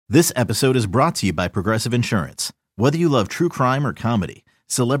This episode is brought to you by Progressive Insurance. Whether you love true crime or comedy,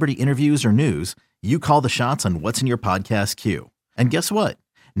 celebrity interviews or news, you call the shots on what's in your podcast queue. And guess what?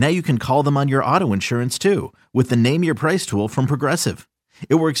 Now you can call them on your auto insurance too with the Name Your Price tool from Progressive.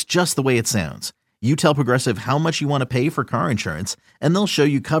 It works just the way it sounds. You tell Progressive how much you want to pay for car insurance, and they'll show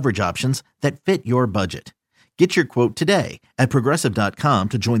you coverage options that fit your budget. Get your quote today at Progressive.com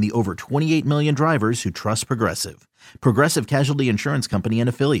to join the over 28 million drivers who trust Progressive. Progressive Casualty Insurance Company and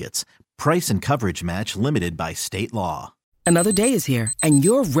Affiliates. Price and coverage match limited by state law. Another day is here, and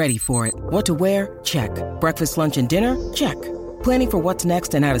you're ready for it. What to wear? Check. Breakfast, lunch, and dinner? Check. Planning for what's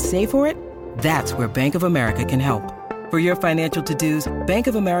next and how to save for it? That's where Bank of America can help. For your financial to-dos, Bank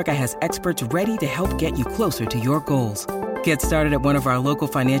of America has experts ready to help get you closer to your goals. Get started at one of our local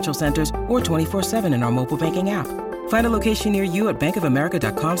financial centers or 24/7 in our mobile banking app. Find a location near you at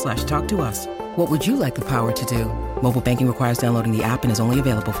bankofamerica.com/talktous. What would you like the power to do? Mobile banking requires downloading the app and is only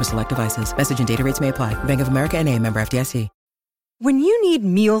available for select devices. Message and data rates may apply. Bank of America N.A., member FDIC. When you need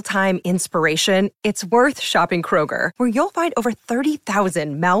mealtime inspiration, it's worth shopping Kroger, where you'll find over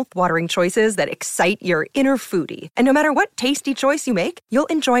 30,000 mouth-watering choices that excite your inner foodie. And no matter what tasty choice you make, you'll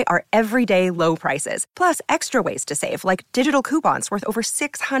enjoy our everyday low prices, plus extra ways to save, like digital coupons worth over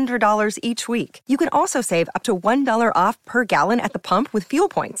 $600 each week. You can also save up to $1 off per gallon at the pump with fuel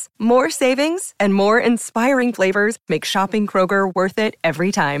points. More savings and more inspiring flavors make shopping Kroger worth it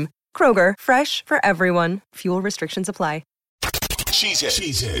every time. Kroger, fresh for everyone. Fuel restrictions apply.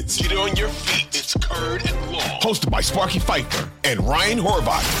 Cheeseheads. Get on your feet. It's Curd and Long. Hosted by Sparky Fifer and Ryan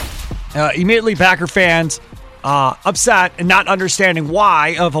Horvath. Immediately, Packer fans upset and not understanding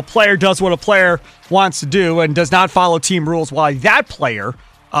why if a player does what a player wants to do and does not follow team rules, why that player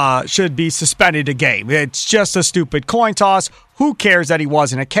should be suspended a game. It's just a stupid coin toss. Who cares that he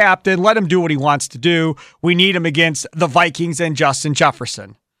wasn't a captain? Let him do what he wants to do. We need him against the Vikings and Justin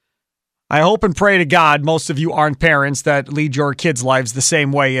Jefferson. I hope and pray to God most of you aren't parents that lead your kids' lives the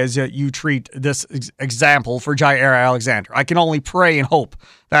same way as you treat this example for Jaire Alexander. I can only pray and hope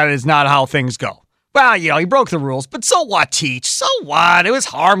that is not how things go. Well, he broke the rules, but so what, Teach? So what? It was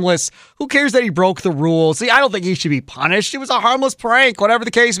harmless. Who cares that he broke the rules? See, I don't think he should be punished. It was a harmless prank, whatever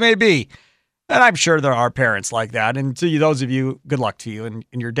the case may be. And I'm sure there are parents like that. And to you, those of you, good luck to you in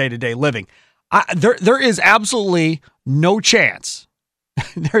your day-to-day living. There is absolutely no chance.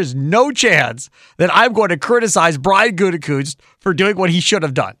 There's no chance that I'm going to criticize Brian Gutekunst for doing what he should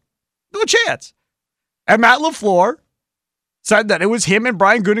have done. No chance. And Matt LaFleur said that it was him and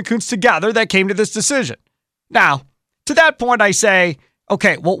Brian Gutekunst together that came to this decision. Now, to that point, I say,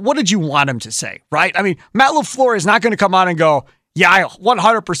 okay, well, what did you want him to say, right? I mean, Matt LaFleur is not going to come out and go, yeah, I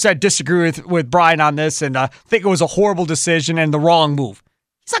 100% disagree with Brian on this and think it was a horrible decision and the wrong move.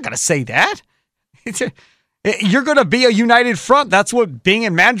 He's not going to say that. You're going to be a united front. That's what being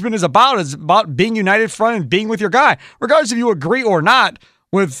in management is about. It's about being united front and being with your guy. Regardless if you agree or not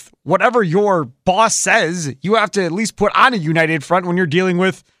with whatever your boss says, you have to at least put on a united front when you're dealing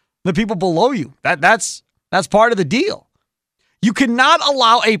with the people below you. That's part of the deal. You cannot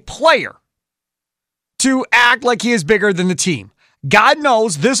allow a player to act like he is bigger than the team. God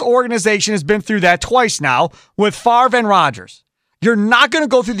knows this organization has been through that twice now with Favre and Rodgers. You're not going to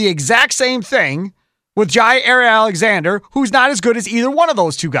go through the exact same thing with Jaire Alexander, who's not as good as either one of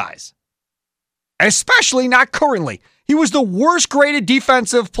those two guys. Especially not currently. He was the worst graded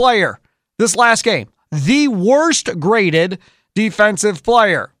defensive player this last game. The worst graded defensive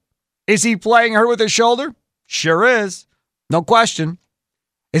player. Is he playing hurt with his shoulder? Sure is. No question.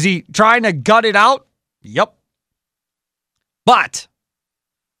 Is he trying to gut it out? Yep. But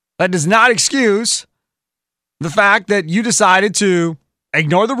that does not excuse the fact that you decided to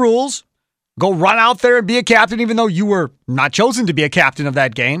ignore the rules, go run out there and be a captain even though you were not chosen to be a captain of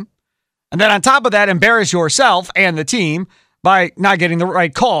that game. And then on top of that, embarrass yourself and the team by not getting the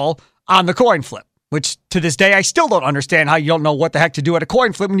right call on the coin flip, which to this day, I still don't understand how you don't know what the heck to do at a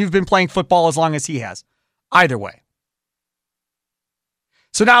coin flip when you've been playing football as long as he has. Either way.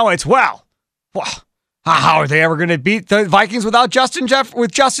 So now it's, how are they ever going to beat the Vikings without Justin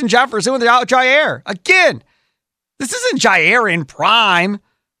Jefferson, without Jaire? Again, this isn't Jaire in prime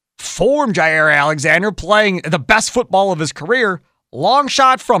form. Jaire Alexander playing the best football of his career. Long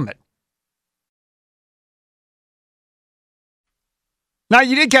shot from it. Now,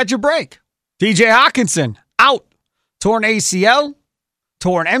 you did catch a break. DJ Hawkinson out. Torn ACL,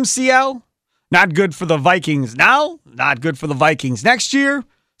 torn MCL. Not good for the Vikings now. Not good for the Vikings next year.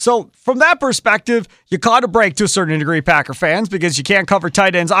 So from that perspective, you caught a break to a certain degree, Packer fans, because you can't cover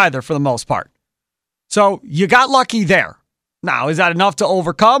tight ends either for the most part. So you got lucky there. Now, is that enough to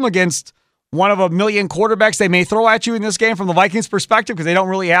overcome against one of a million quarterbacks they may throw at you in this game from the Vikings' perspective because they don't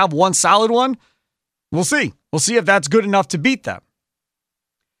really have one solid one. We'll see. We'll see if that's good enough to beat them.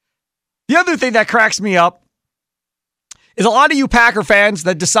 The other thing that cracks me up is a lot of you Packer fans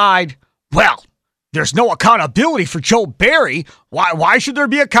that decide, well, there's no accountability for Joe Barry. Why should there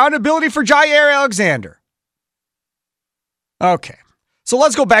be accountability for Jaire Alexander? Okay, so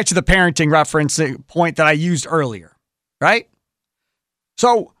let's go back to the parenting reference point that I used earlier, right?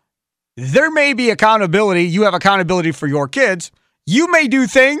 So there may be accountability. You have accountability for your kids. You may do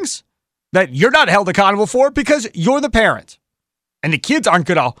things that you're not held accountable for because you're the parent. And the kids aren't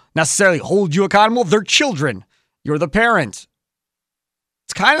going to necessarily hold you accountable. They're children. You're the parent.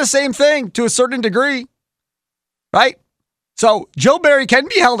 It's kind of the same thing to a certain degree, right? So Joe Barry can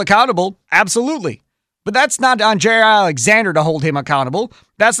be held accountable, absolutely. But that's not on Jaire Alexander to hold him accountable.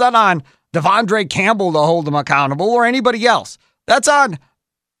 That's not on Devondre Campbell to hold him accountable or anybody else. That's on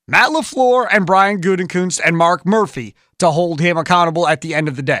Matt LaFleur and Brian Gutekunst and Mark Murphy to hold him accountable at the end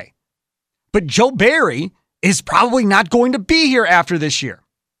of the day. But Joe Barry is probably not going to be here after this year.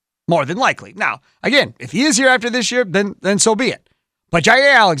 More than likely. Now, again, if he is here after this year, then so be it. But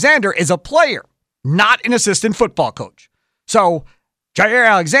Jaire Alexander is a player, not an assistant football coach. So Jaire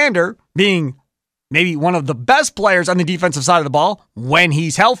Alexander, being maybe one of the best players on the defensive side of the ball when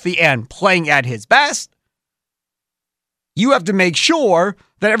he's healthy and playing at his best, you have to make sure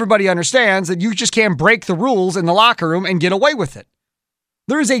that everybody understands that you just can't break the rules in the locker room and get away with it.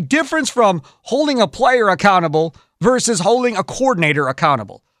 There is a difference from holding a player accountable versus holding a coordinator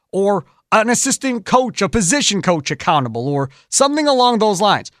accountable, or an assistant coach, a position coach accountable, or something along those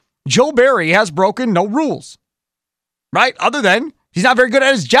lines. Joe Barry has broken no rules, right? Other than he's not very good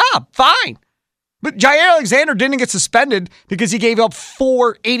at his job. Fine. But Jaire Alexander didn't get suspended because he gave up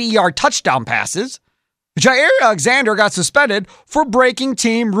 4 80-yard touchdown passes. Jaire Alexander got suspended for breaking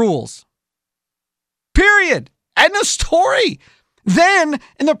team rules. Period. End of story. Then,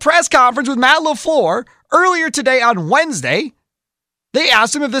 in the press conference with Matt LaFleur earlier today on Wednesday, they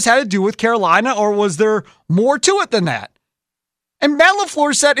asked him if this had to do with Carolina or was there more to it than that. And Matt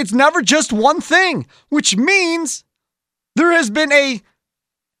LaFleur said it's never just one thing, which means there has been a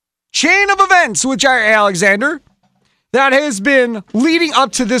chain of events with Jaire Alexander that has been leading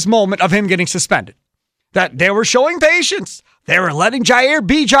up to this moment of him getting suspended. That they were showing patience. They were letting Jaire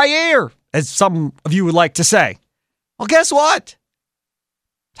be Jaire, as some of you would like to say. Well, guess what?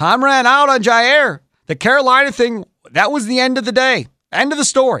 Time ran out on Jaire. The Carolina thing, that was the end of the day. End of the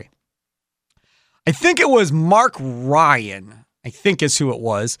story. I think it was Mark Ryan, I think is who it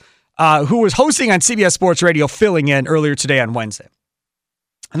was, who was hosting on CBS Sports Radio, filling in earlier today on Wednesday.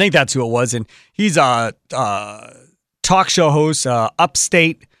 I think that's who it was. And he's a talk show host,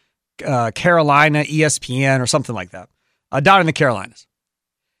 upstate Carolina, ESPN or something like that, down in the Carolinas.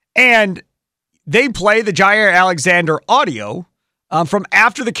 And they play the Jaire Alexander audio from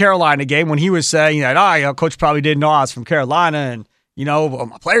after the Carolina game when he was saying that, coach probably didn't know I was from Carolina and,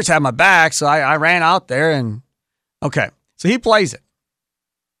 my players had my back, so I ran out there and, okay. So he plays it.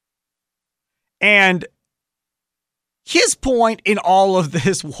 And his point in all of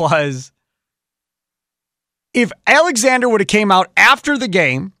this was, if Alexander would have came out after the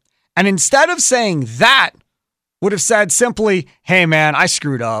game and instead of saying that, would have said simply, hey man, I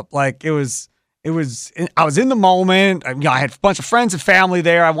screwed up. Like I was in the moment. I had a bunch of friends and family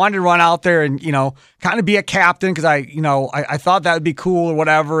there. I wanted to run out there and, kind of be a captain because I thought that would be cool or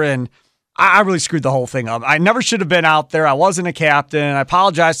whatever. And I really screwed the whole thing up. I never should have been out there. I wasn't a captain. I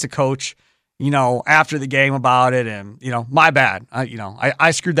apologized to coach, after the game about it. And, my bad.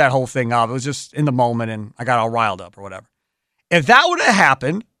 I screwed that whole thing up. It was just in the moment and I got all riled up or whatever. If that would have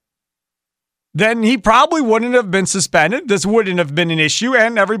happened, then he probably wouldn't have been suspended. This wouldn't have been an issue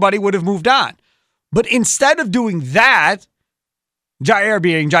and everybody would have moved on. But instead of doing that, Jaire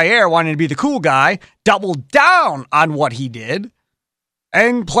being Jaire, wanting to be the cool guy, doubled down on what he did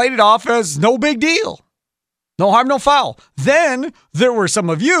and played it off as no big deal. No harm, no foul. Then there were some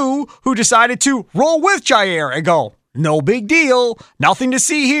of you who decided to roll with Jaire and go, no big deal. Nothing to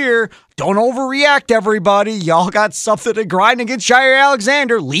see here. Don't overreact, everybody. Y'all got something to grind against Jaire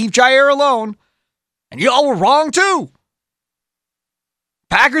Alexander. Leave Jaire alone. And y'all were wrong too.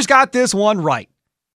 Packers got this one right.